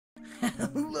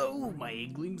Hello, my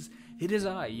Inklings. It is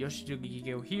I,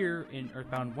 Yoshitogi here in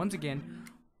EarthBound once again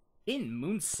in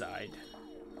Moonside.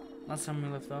 Last time we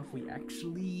left off, we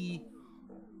actually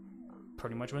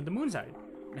pretty much went to Moonside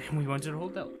and we went to the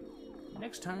hotel.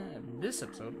 Next time, this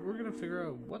episode, we're gonna figure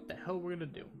out what the hell we're gonna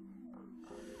do.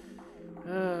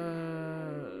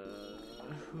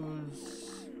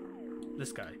 Who's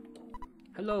this guy?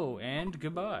 Hello and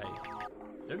goodbye.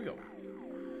 There we go.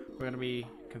 We're gonna be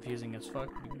confusing as fuck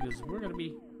because we're gonna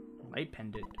be light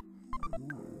pendant.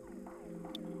 Ooh.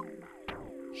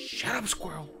 Shut up,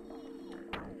 squirrel!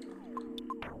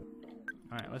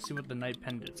 Alright, let's see what the night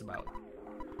pendant's about.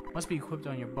 Must be equipped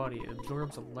on your body. It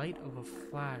absorbs the light of a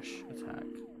flash attack.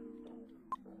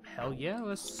 Hell yeah,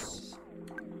 let's...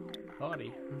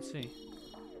 Body, let's see.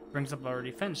 Brings up our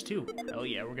defense too. Hell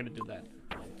yeah, we're gonna do that.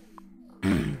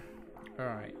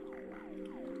 Alright.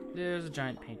 There's a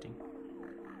giant painting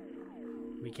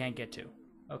we can't get to.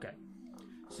 Okay.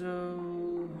 So,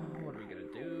 what are we gonna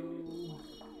do?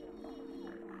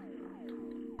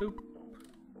 Boop.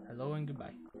 Hello and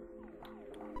goodbye.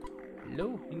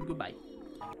 Hello and goodbye.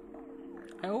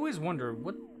 I always wonder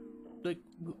what, like,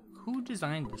 who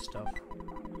designed this stuff?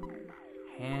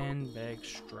 Handbag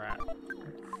strap.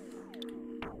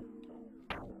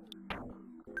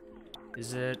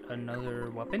 Is it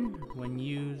another weapon? When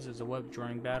used as a weapon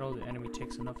during battle, the enemy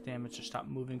takes enough damage to stop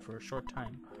moving for a short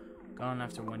time. Gone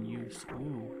after one use.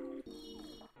 Ooh.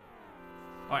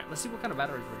 Alright, let's see what kind of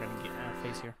batteries we're gonna get in our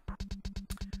face here.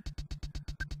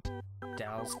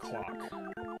 Dow's clock.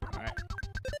 Alright.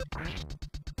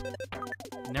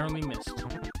 Narrowly missed.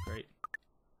 Great.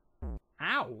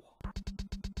 Ow!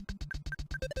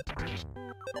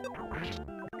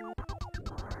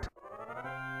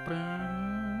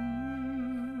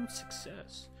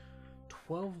 Success.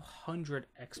 1200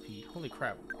 XP. Holy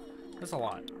crap. That's a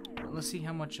lot. Let's see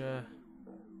how much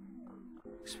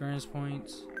experience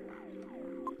points.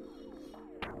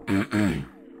 Alright.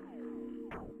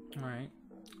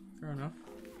 Fair enough.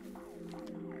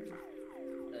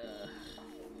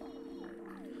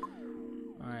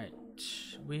 Alright.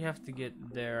 We have to get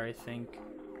there, I think.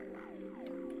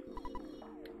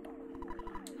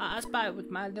 I spy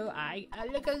with my little eye. I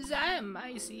look as I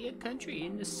see a country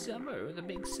in the summer with a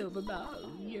big silver ball.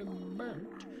 You're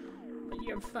burnt, but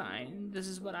you're fine. This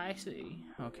is what I see.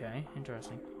 Okay,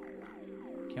 interesting.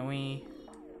 Can we...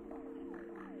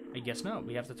 I guess no.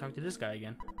 We have to talk to this guy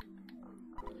again.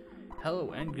 Hello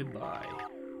and goodbye.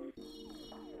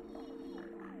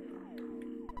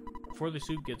 Before the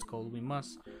soup gets cold, we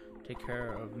must take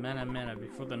care of mana.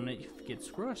 Before the knife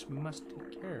gets rushed, we must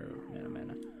take care of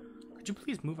mana. Could you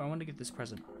please move? I want to get this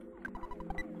present.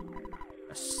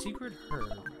 A secret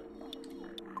herb.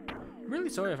 I'm really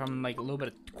sorry if I'm like a little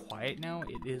bit quiet now.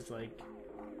 It is like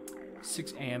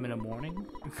 6 AM in the morning.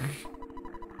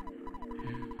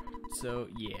 So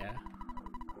yeah.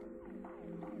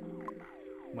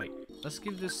 Wait, let's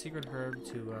give this secret herb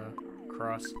to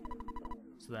Cross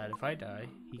so that if I die,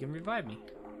 he can revive me.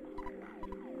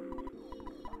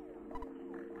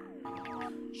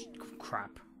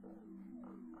 Crap.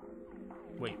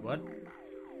 Wait, what?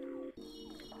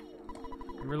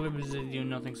 I'm really busy doing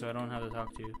nothing, so I don't have to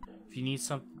talk to you. If you need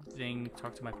something,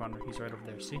 talk to my partner. He's right over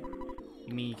there. See?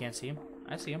 You mean you can't see him?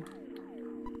 I see him.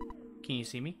 Can you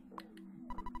see me?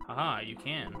 Haha, you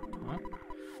can. Huh?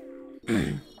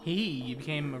 Hee, you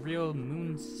became a real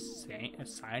moon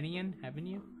Sidian, haven't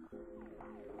you?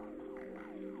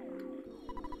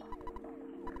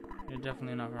 You're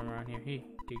definitely not from around here. Hey,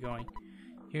 get going.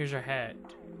 Here's your hat.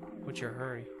 What's your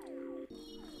hurry?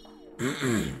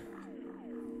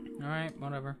 Alright,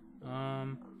 whatever.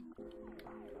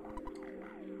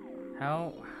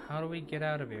 How do we get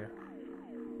out of here?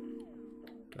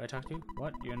 Do I talk to you?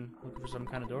 What? You're looking for some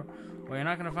kind of door? Well, you're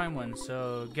not gonna find one,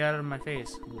 so get out of my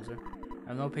face, loser.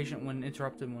 I'm no patient when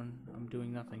interrupted when I'm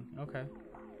doing nothing. Okay.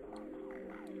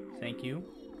 Thank you.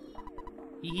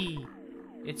 Hee,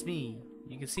 it's me.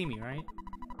 You can see me, right?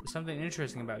 There's something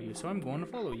interesting about you, so I'm going to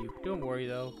follow you. Don't worry,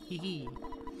 though. Hee.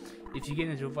 If you get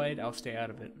into a fight, I'll stay out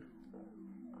of it.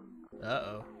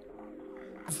 Uh-oh.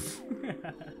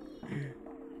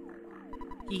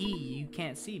 Hee, you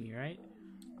can't see me, right?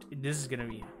 This is gonna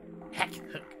be a heck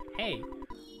hook. Hey,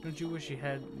 don't you wish you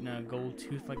had a gold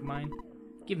tooth like mine?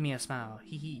 Give me a smile.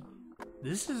 Hee hee.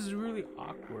 This is really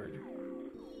awkward.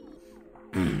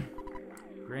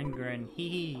 Grin. Hee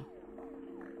hee.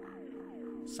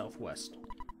 Southwest.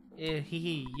 Hee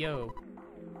hee. Yo.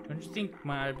 Don't you think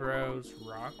my eyebrows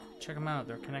rock? Check them out.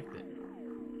 They're connected.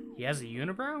 He has a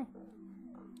unibrow?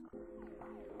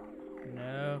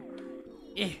 No.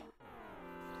 Eh.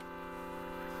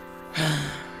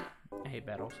 I hate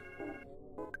battles.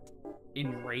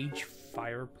 enrage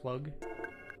fire plug.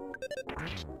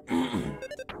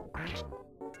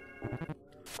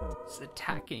 It's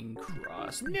attacking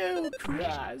Cross. No,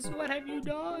 Cross, what have you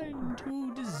done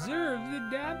to deserve the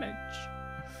damage?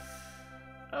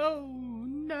 Oh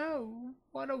no,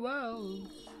 what a world.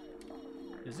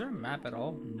 Is there a map at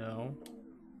all? No.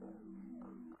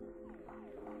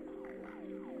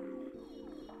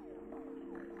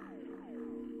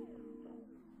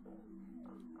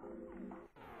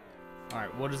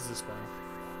 Alright, what is this guy?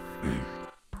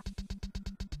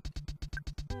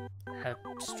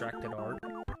 Abstracted art.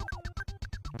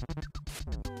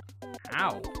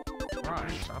 Ow!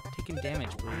 Gosh, stop taking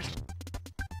damage, please.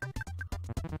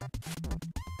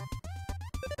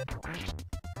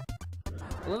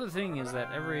 Well, the thing is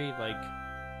that every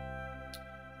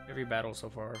battle so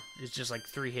far is just like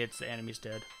 3 hits, the enemy's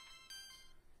dead.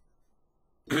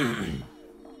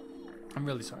 I'm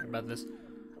really sorry about this.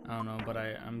 I don't know, but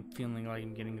I'm feeling like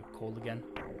I'm getting a cold again.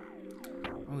 I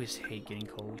always hate getting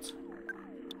colds.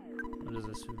 What is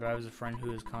this? Revives a friend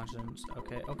who is conscious.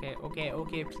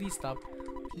 Okay, please stop.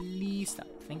 Please stop.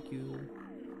 Thank you.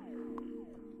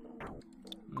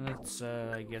 Let's,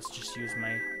 I guess, just use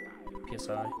my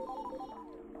PSI.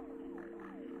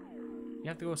 You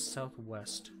have to go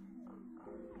southwest.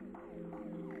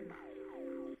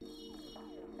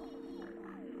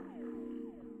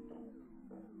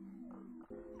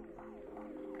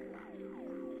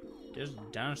 There's a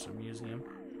dinosaur museum.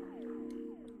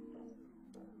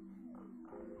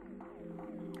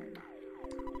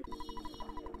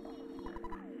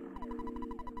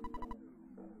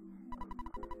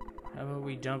 How about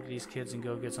we dump these kids and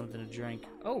go get something to drink?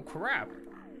 Oh crap!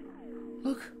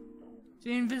 Look!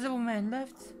 The invisible man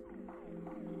left!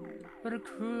 What a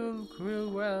cruel, cruel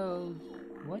world.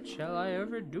 What shall I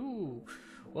ever do?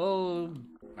 Well,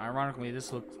 ironically,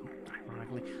 this looks...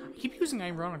 Ironically. I keep using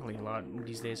ironically a lot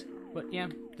these days. But yeah,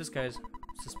 this guy's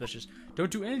suspicious.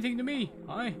 Don't do anything to me!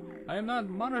 I am not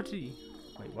monarchy!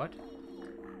 Wait, what?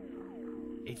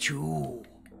 It's you!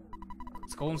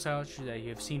 It's a golden statue that you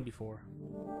have seen before.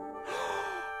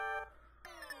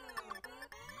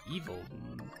 Evil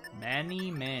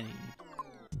Manny.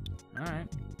 Alright.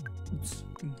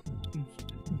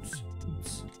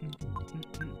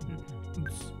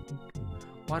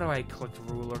 Why do I collect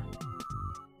the ruler?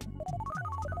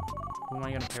 Who am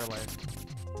I gonna paralyze?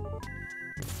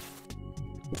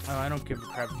 Oh, I don't give a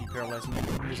crap if you paralyze me.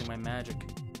 I'm using my magic.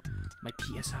 My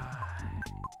PSI.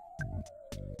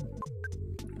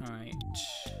 Alright.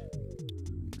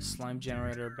 Slime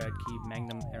generator, bad key,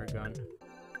 magnum air gun.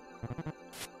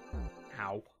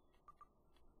 Ow.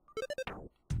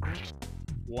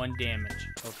 1 damage.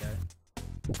 Okay.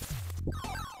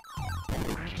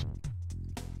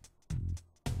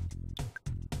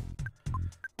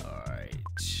 Alright.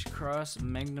 Cross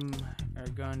magnum air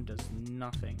gun does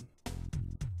nothing.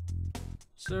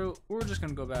 So we're just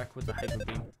gonna go back with the hyper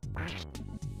beam.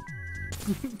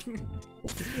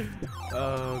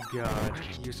 Oh god.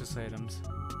 Useless items.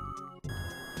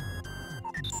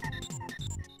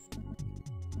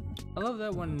 I love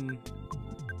that when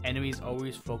enemies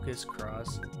always focus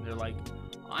Cross. They're like,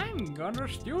 I'm gonna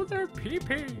steal their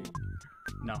pee-pee.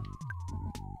 No.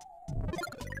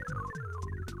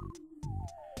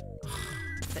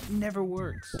 That never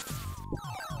works.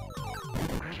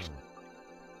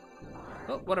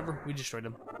 Oh, whatever. We destroyed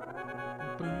them.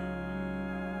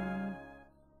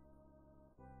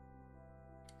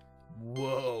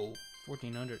 Whoa.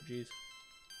 1400, jeez.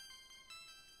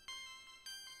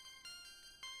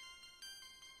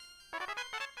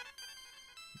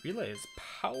 Relay is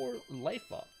power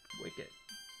life up. Wicked.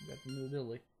 We got the new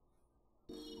ability.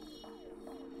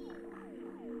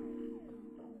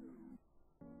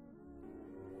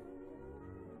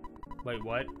 Wait,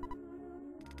 what?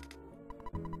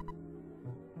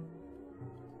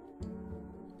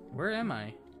 Where am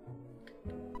I?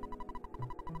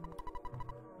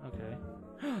 Okay.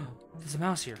 There's a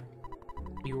mouse here.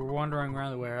 You were wandering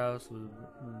around the warehouse with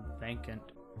vacant,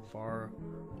 far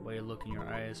away look in your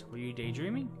eyes. Were you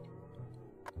daydreaming?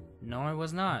 No, I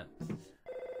was not.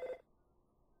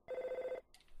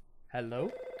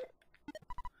 Hello?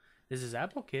 This is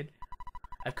Apple Kid.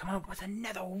 I've come up with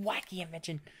another wacky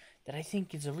invention that I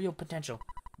think is a real potential.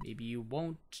 Maybe you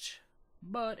won't.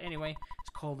 But anyway, it's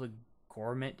called the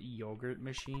Gourmet Yogurt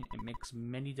Machine. It makes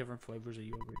many different flavors of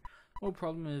yogurt. The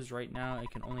problem is right now it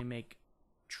can only make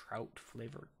trout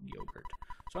flavored yogurt.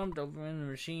 So I'm delivering the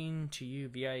machine to you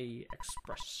via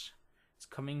express. It's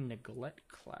coming neglect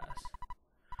class.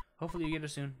 Hopefully you get it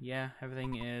soon. Yeah,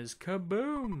 everything is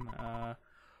kaboom.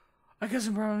 I got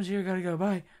some problems here. Gotta go.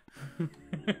 Bye.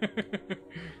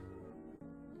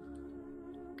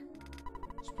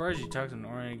 Surprised you talked to an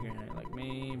ordinary like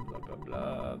me, blah blah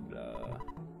blah blah.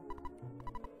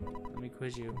 Let me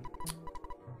quiz you.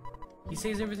 He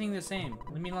says everything the same.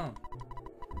 Leave me alone.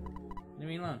 Leave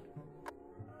me alone.